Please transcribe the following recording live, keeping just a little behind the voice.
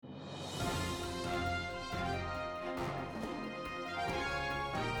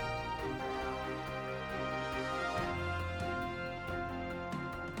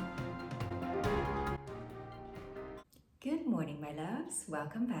my loves,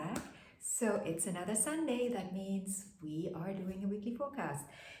 welcome back. So it's another Sunday. That means we are doing a weekly forecast.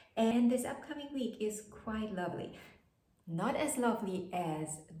 And this upcoming week is quite lovely. Not as lovely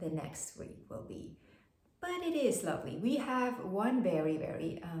as the next week will be, but it is lovely. We have one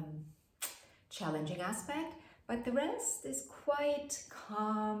very challenging aspect, but the rest is quite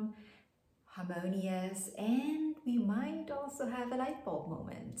calm, harmonious, and we might also have a light bulb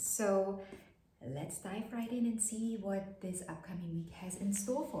moment. So let's dive right in and see what this upcoming week has in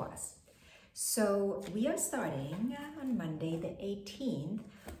store for us. So we are starting on Monday the 18th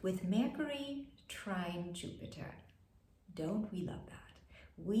with Mercury trine Jupiter. Don't we love that?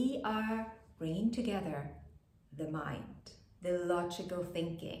 We are bringing together the mind, the logical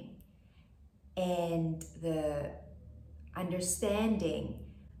thinking, and the understanding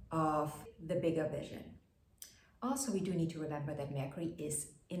of the bigger vision. Also, we do need to remember that Mercury is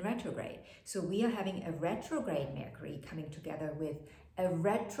in retrograde. So we are having a retrograde Mercury coming together with a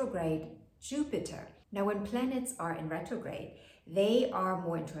retrograde Jupiter. Now, when planets are in retrograde, they are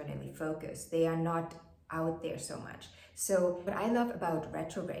more internally focused. They are not out there so much. So what I love about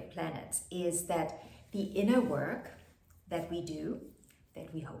retrograde planets is that the inner work that we do,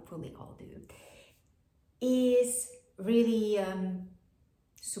 that we hopefully all do, is really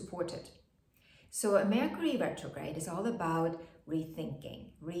supported. So a Mercury retrograde is all about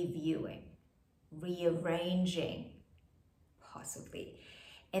rethinking, reviewing, rearranging, possibly.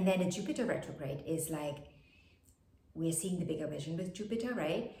 And then a Jupiter retrograde is like, we're seeing the bigger vision with Jupiter,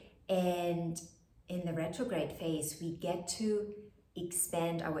 right? And in the retrograde phase, we get to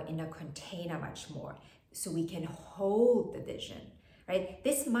expand our inner container much more so we can hold the vision, right?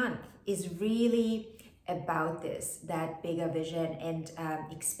 This month is really about this, that bigger vision and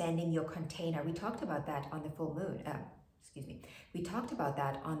expanding your container. We talked about that on the full moon, we talked about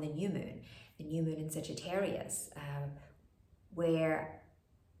that on the new moon in Sagittarius, where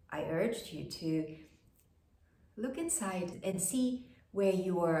I urged you to look inside and see where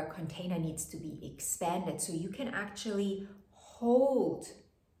your container needs to be expanded so you can actually hold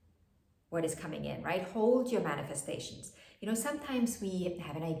what is coming in, right? Hold your manifestations. You know, sometimes we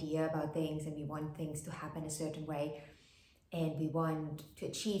have an idea about things and we want things to happen a certain way and we want to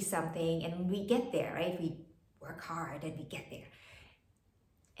achieve something and we get there, right? We work hard and we get there.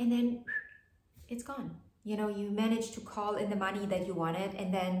 And then it's gone. You know, you manage to call in the money that you wanted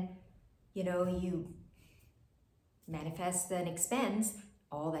and then, you know, you manifest an expense,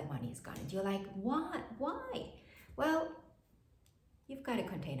 all that money is gone. And you're like, what? Why? Well, you've got a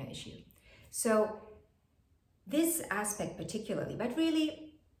container issue. So this aspect particularly, but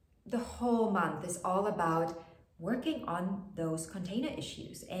really the whole month is all about working on those container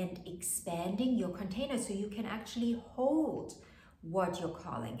issues and expanding your container so you can actually hold what you're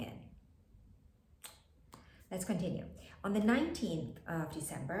calling in. Let's continue. On the 19th of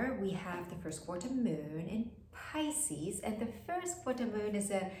December, we have the first quarter moon in Pisces, and the first quarter moon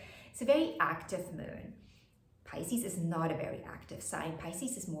is a very active moon. Pisces is not a very active sign.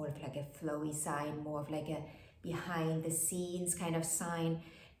 Pisces is more of like a flowy sign, more of like a behind the scenes kind of sign,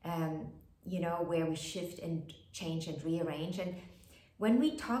 you know, where we shift and change and rearrange. And when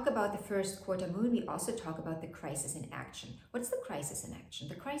we talk about the first quarter moon, we also talk about the crisis in action. What's the crisis in action?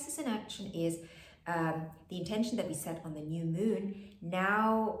 The crisis in action is the intention that we set on the new moon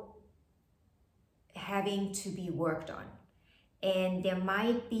now having to be worked on. And there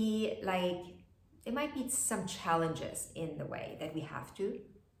might be some challenges in the way that we have to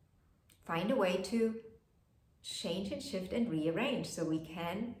find a way to change and shift and rearrange so we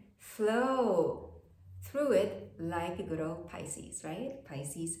can flow through it like a good old Pisces, right?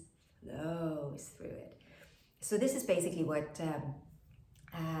 Pisces flows through it. So this is basically what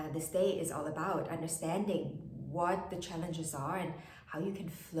this day is all about, understanding what the challenges are and how you can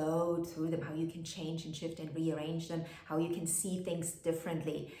flow through them, how you can change and shift and rearrange them, how you can see things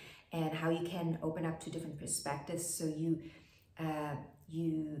differently, and how you can open up to different perspectives so you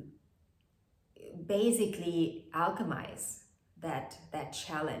basically alchemize that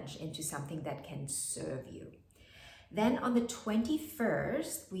challenge into something that can serve you. Then on the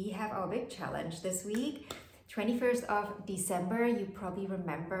 21st, we have our big challenge this week. 21st of December, you probably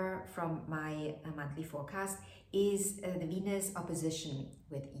remember from my monthly forecast, is the Venus opposition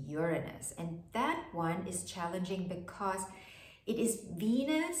with Uranus. And that one is challenging because it is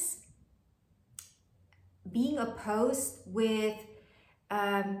Venus being opposed with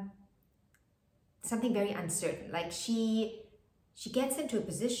something very uncertain. Like she gets into a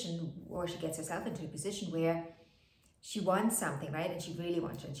position, or she gets herself into a position where she wants something, right? And she really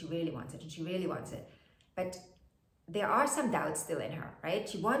wants it, and she really wants it, and she really wants it. But there are some doubts still in her, right?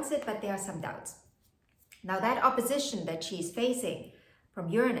 She wants it, but there are some doubts. Now that opposition that she's facing from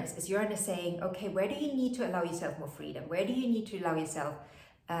Uranus is Uranus saying, okay, where do you need to allow yourself more freedom? Where do you need to allow yourself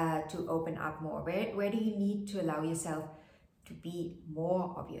to open up more? Where do you need to allow yourself to be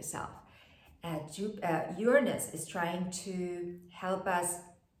more of yourself? Uranus is trying to help us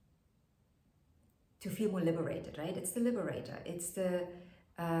to feel more liberated, right? It's the liberator. It's the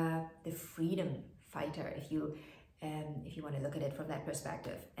freedom fighter, if you want to look at it from that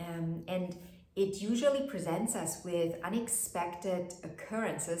perspective. And it usually presents us with unexpected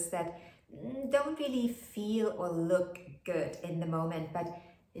occurrences that don't really feel or look good in the moment, but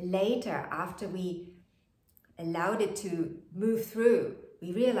later, after we allowed it to move through,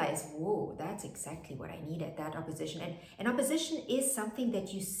 we realize, whoa, that's exactly what I needed, that opposition. And opposition is something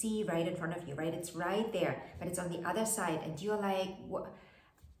that you see right in front of you, right? It's right there, but it's on the other side, and you're like, what?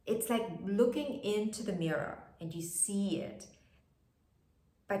 It's like looking into the mirror and you see it,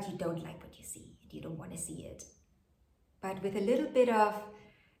 but you don't like what you see. You don't want to see it. But with a little bit of,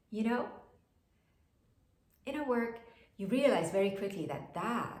 inner work, you realize very quickly that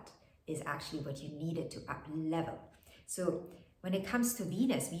that is actually what you needed to up level. So when it comes to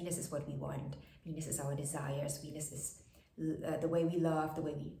Venus, Venus is what we want. Venus is our desires. Venus is the way we love, the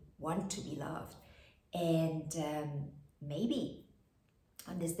way we want to be loved. And maybe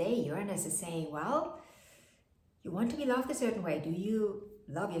on this day, Uranus is saying, well, you want to be loved a certain way. Do you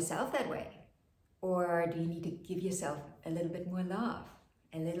love yourself that way? Or do you need to give yourself a little bit more love,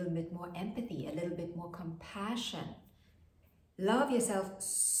 a little bit more empathy, a little bit more compassion? Love yourself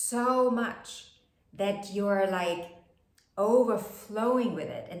so much that you're like overflowing with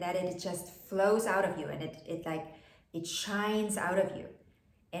it, and that it just flows out of you, and it shines out of you.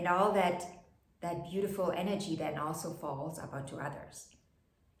 And all that beautiful energy then also falls up onto others.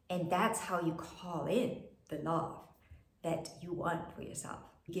 And that's how you call in the love that you want for yourself.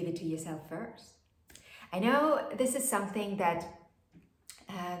 Give it to yourself first. I know this is something that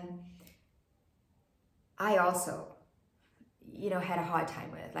I also, had a hard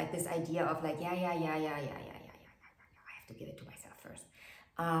time with, like this idea of like, I have to give it to myself first.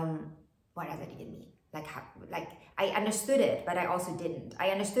 What does that even mean? Like I understood it, but I also didn't.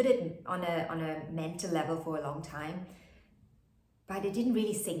 I understood it on a mental level for a long time, but it didn't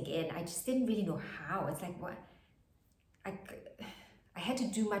really sink in. I just didn't really know how. It's like, what? I had to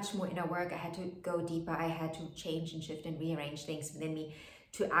do much more inner work. I had to go deeper. I had to change and shift and rearrange things within me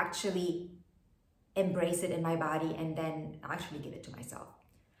to actually embrace it in my body and then actually give it to myself.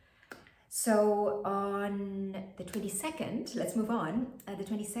 So on the 22nd, let's move on. The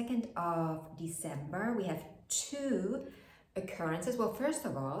 22nd of December, we have two occurrences. Well, first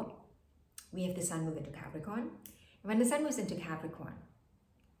of all, we have the sun move into Capricorn. And when the sun moves into Capricorn,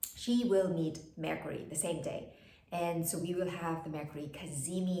 she will meet Mercury the same day. And so we will have the Mercury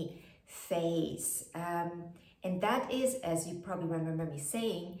Cazimi phase. And that is, as you probably remember me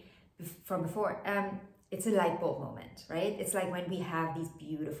saying from before, it's a light bulb moment, right? It's like when we have these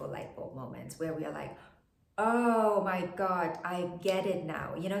beautiful light bulb moments where we are like, oh my God, I get it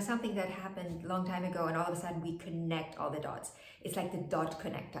now. Something that happened a long time ago, and all of a sudden we connect all the dots. It's like the dot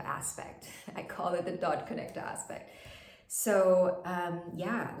connector aspect. I call it the dot connector aspect. So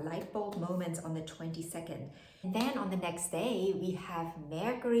light bulb moments on the 22nd. And then on the next day, we have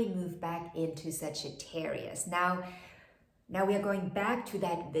Mercury move back into Sagittarius. Now we are going back to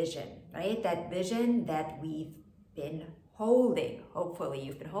that vision, right? That vision that we've been holding. Hopefully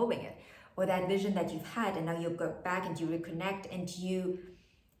you've been holding it. Or that vision that you've had, and now you go back and you reconnect, and you,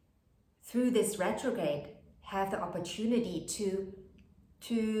 through this retrograde, have the opportunity to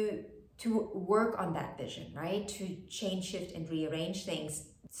work on that vision, right? To change, shift, and rearrange things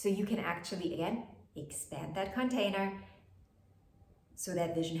so you can actually, again, expand that container so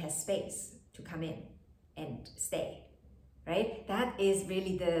that vision has space to come in and stay, right? That is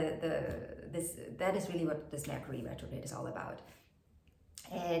really that is really what this Mercury retrograde is all about.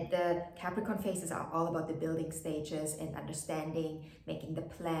 And the Capricorn phases are all about the building stages and understanding, making the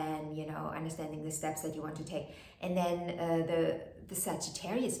plan, understanding the steps that you want to take. And then the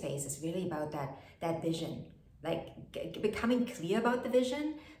Sagittarius phase is really about that vision, like becoming clear about the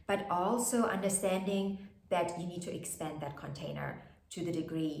vision, but also understanding that you need to expand that container to the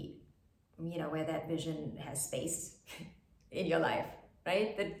degree, where that vision has space in your life,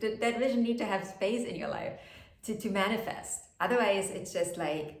 right? That vision needs to have space in your life to manifest. Otherwise, it's just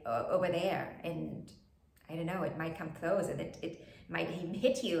like over there, and I don't know, it might come close, and it might even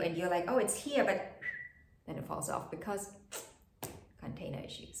hit you, and you're like, oh, it's here, but then it falls off because container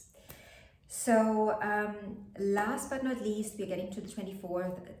issues. So last but not least, we're getting to the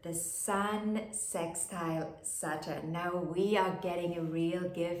 24th, the Sun sextile Saturn. Now we are getting a real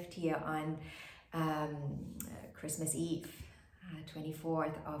gift here on Christmas Eve,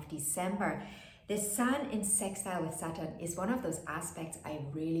 24th of December. The sun in sextile with Saturn is one of those aspects I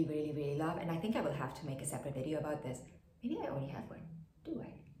really, really, really love. And I think I will have to make a separate video about this. Maybe I already have one. Do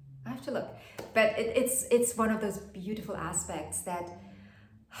I? I have to look. But it's one of those beautiful aspects that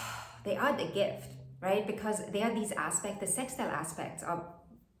they are the gift, right? Because they are these aspects, the sextile aspects are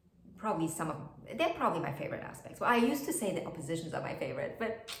probably they're probably my favorite aspects. Well, I used to say the oppositions are my favorite,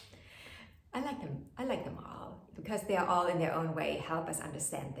 but I like them all because they are all in their own way help us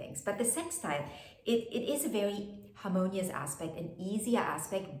understand things. But the sextile, it is a very harmonious aspect, an easier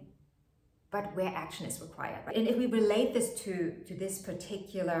aspect, but where action is required. Right? And if we relate this to this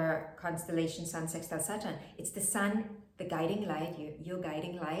particular constellation, Sun sextile Saturn, it's the sun, the guiding light, your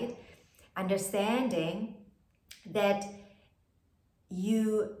guiding light, understanding that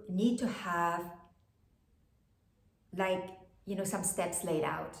you need to have some steps laid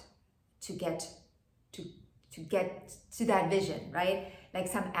out to get to that vision, right? Like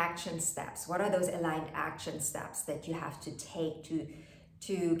some action steps. What are those aligned action steps that you have to take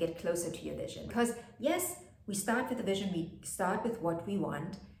to get closer to your vision? Because yes, we start with the vision, we start with what we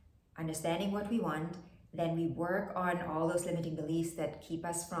want, understanding what we want, then we work on all those limiting beliefs that keep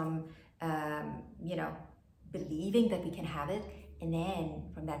us from, believing that we can have it. And then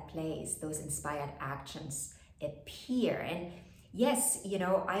from that place, those inspired actions appear. And yes,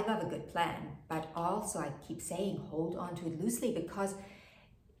 I love a good plan, but also I keep saying, hold on to it loosely, because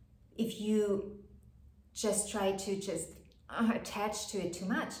if you just try to attach to it too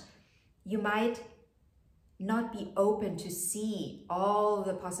much, you might not be open to see all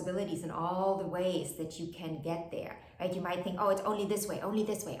the possibilities and all the ways that you can get there, right? You might think, oh, it's only this way, only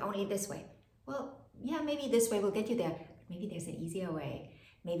this way, only this way. Well, yeah, maybe this way will get you there, but maybe there's an easier way.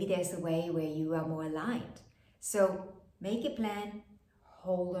 Maybe there's a way where you are more aligned. So make a plan,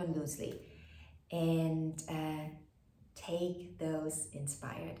 hold on loosely, and take those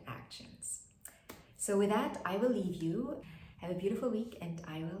inspired actions. So with that, I will leave you. Have a beautiful week, and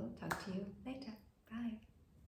I will talk to you later.